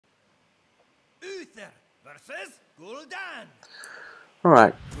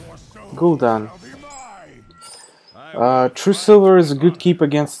Alright, Gul'dan. True Silver is a good keep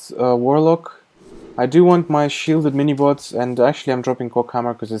against Warlock. I do want my shielded minibots, and actually I'm dropping Core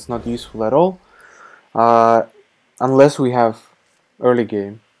Hammer because it's not useful at all. Unless we have early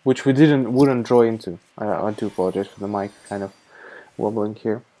game, which we wouldn't draw into. I do apologize for the mic kind of wobbling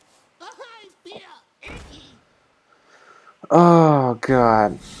here. Oh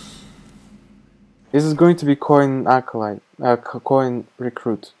god. Is this going to be coin acolyte, coin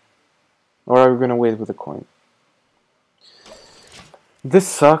recruit? Or are we gonna wait with a coin? This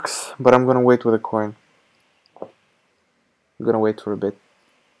sucks, but I'm gonna wait with a coin. I'm gonna wait for a bit.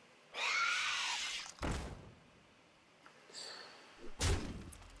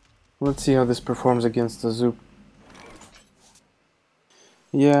 Let's see how this performs against the Zoop.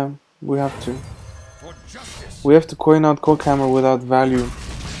 Yeah, we have to. We have to coin out Cockhammer without value.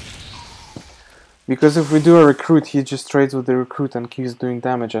 Because if we do a recruit, he just trades with the recruit and keeps doing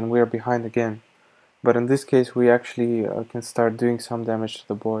damage, and we are behind again. But in this case, we actually can start doing some damage to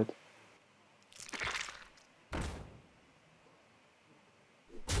the board.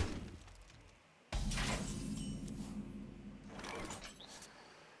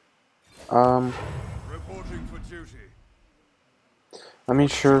 Reporting for duty. I mean,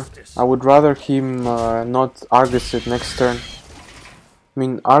 sure, I would rather him not Argus it next turn. I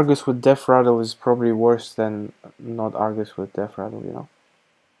mean, Argus with Death Rattle is probably worse than not Argus with Death Rattle, you know.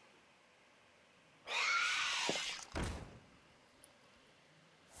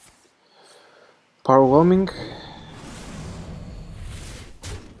 Powerwhelming.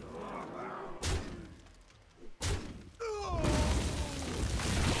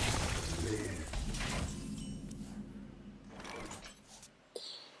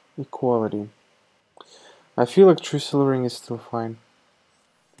 Equality. I feel like True Silvering is still fine.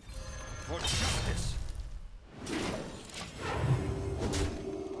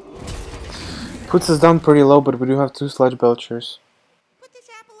 Puts us down pretty low, but we do have 2 Sludge Belchers. Put this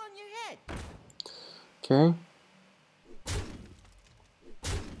apple on your head. Okay.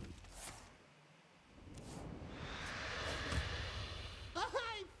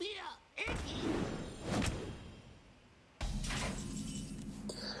 I feel icky.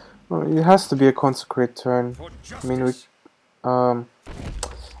 Well, it has to be a Consecrate turn. I mean, we...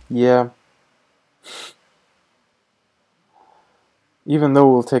 yeah. Even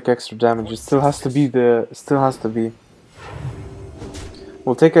though we'll take extra damage, it still has to be the...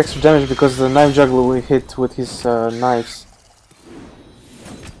 We'll take extra damage because the Knife Juggler will hit with his knives.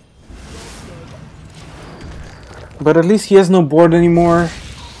 But at least he has no board anymore.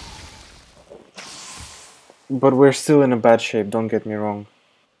 But we're still in a bad shape, don't get me wrong.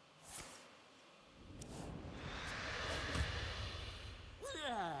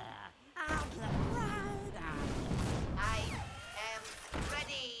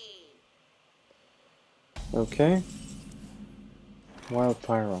 Okay. Wild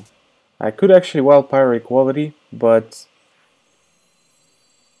Pyro. I could actually Wild Pyro Equality, but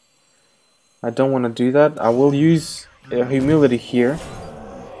I don't want to do that. I will use Humility here.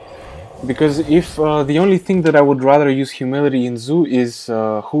 Because if the only thing that I would rather use Humility in Zoo is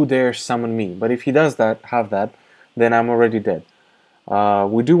Who Dare Summon Me. But if he does have that, then I'm already dead.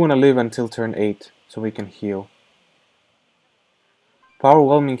 We do want to live until turn 8, so we can heal.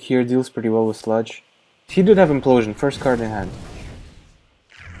 Powerwhelming here deals pretty well with Sludge. He did have Implosion, first card in hand.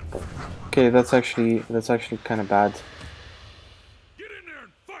 Okay, that's actually kind of bad. Get in there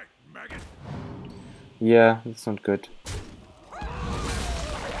and fight, maggot. Yeah, that's not good.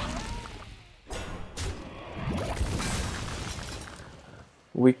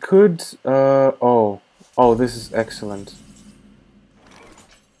 We could oh, this is excellent.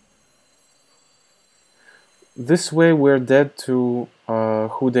 This way we're dead to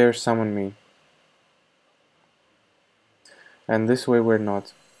Who Dare Summon Me. And this way we're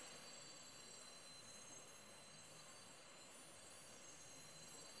not.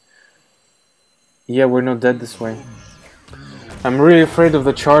 Yeah, we're not dead this way. I'm really afraid of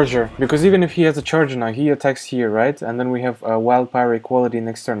the Charger, because even if he has a Charger now, he attacks here, right? And then we have Wild Pyro Equality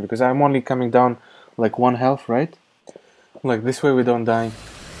next turn, because I'm only coming down like 1 health, right? Like this way we don't die.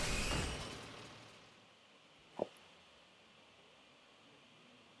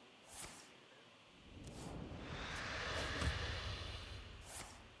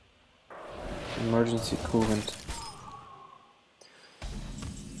 Emergency coolant.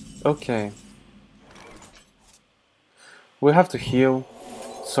 Okay. We have to heal,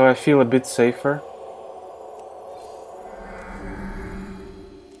 so I feel a bit safer.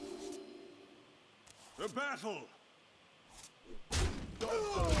 The battle.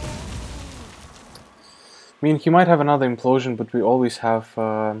 I mean, he might have another implosion, but we always have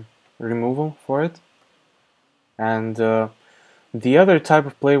removal for it. And the other type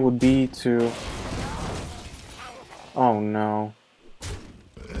of play would be to... Oh no.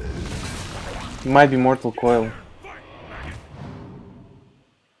 It might be Mortal Coil.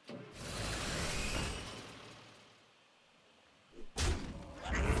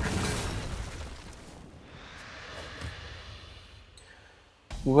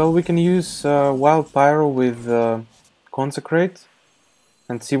 Well, we can use Wild Pyro with Consecrate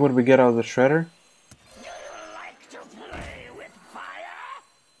and see what we get out of the Shredder. Do you like to play with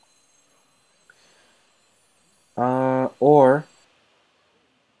fire? Or...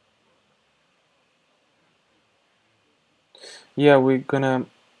 Yeah, we're gonna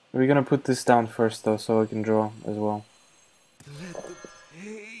put this down first though, so I can draw as well. Let the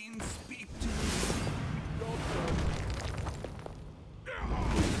pain speak to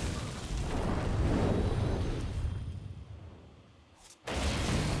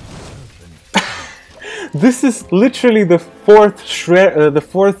This is literally the fourth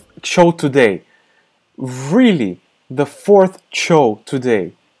show today. Really, the fourth show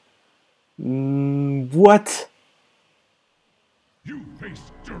today. What? You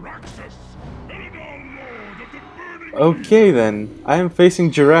face JARAXXUS, Paladin, Lord of the Burning Okay then, I am facing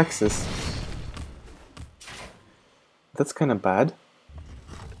JARAXXUS. That's kind of bad.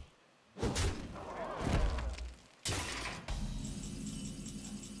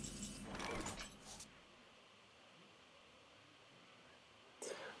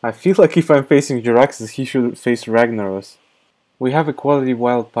 I feel like if I'm facing JARAXXUS, he should face RAGNAROS. We have equality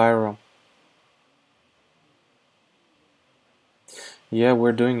Wild Pyro. Yeah,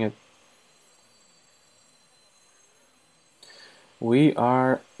 we're doing it. We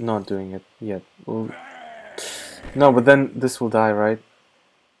are not doing it yet. No, but then this will die, right?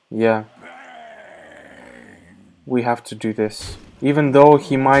 Yeah. We have to do this. Even though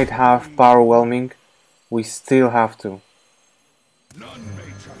he might have Power Whelming, we still have to. None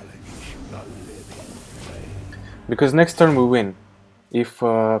may challenge the living. Because next turn we win. If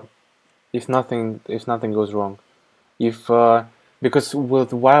nothing goes wrong. Because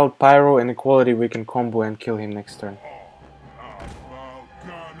with Wild Pyro and Equality we can combo and kill him next turn.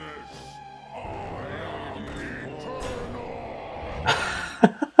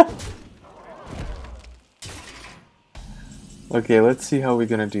 Okay, let's see how we're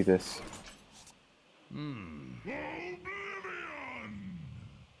gonna do this. Oblivion!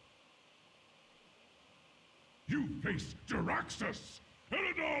 You face JARAXXUS,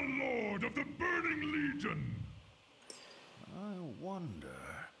 Paladin, Lord of the Burning Legion. I wonder.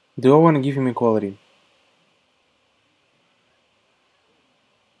 Do I want to give him Equality?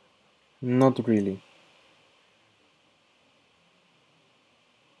 Not really.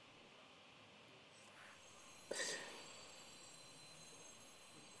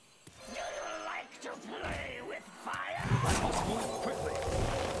 Do you like to play with fire? Quickly.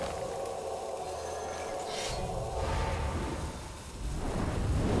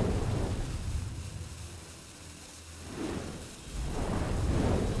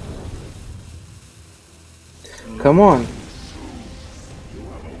 Come on.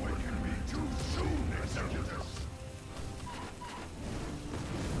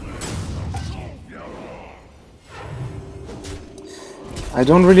 I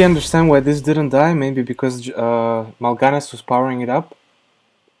don't really understand why this didn't die, maybe because Mal'Ganis was powering it up.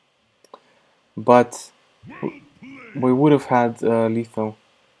 But we would have had lethal.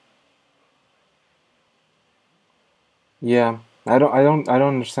 Yeah, I don't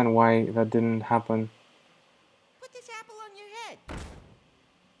understand why that didn't happen. Put this apple on your head.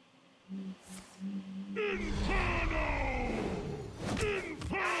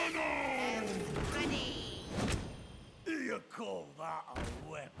 I'm ready. You call that a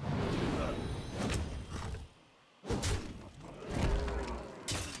weapon?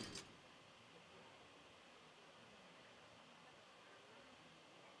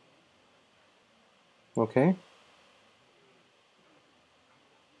 Okay.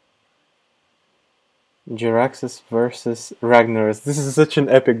 JARAXXUS versus Ragnaros. This is such an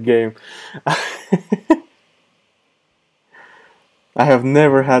epic game. I have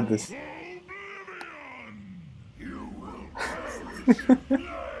never had this. You will perish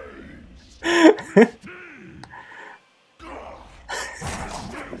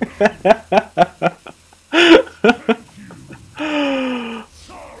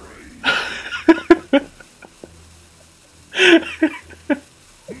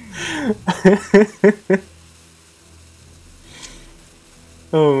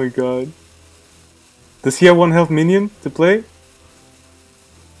Oh my god. Does he have one health minion to play?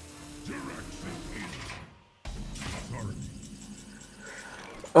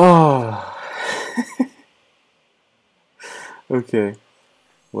 Okay,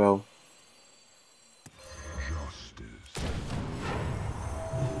 well.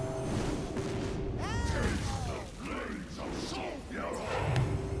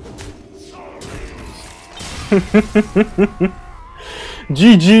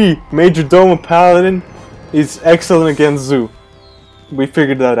 GG! Majordomo Paladin is excellent against Zoo. We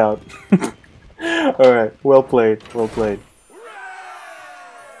figured that out. Alright, well played, well played.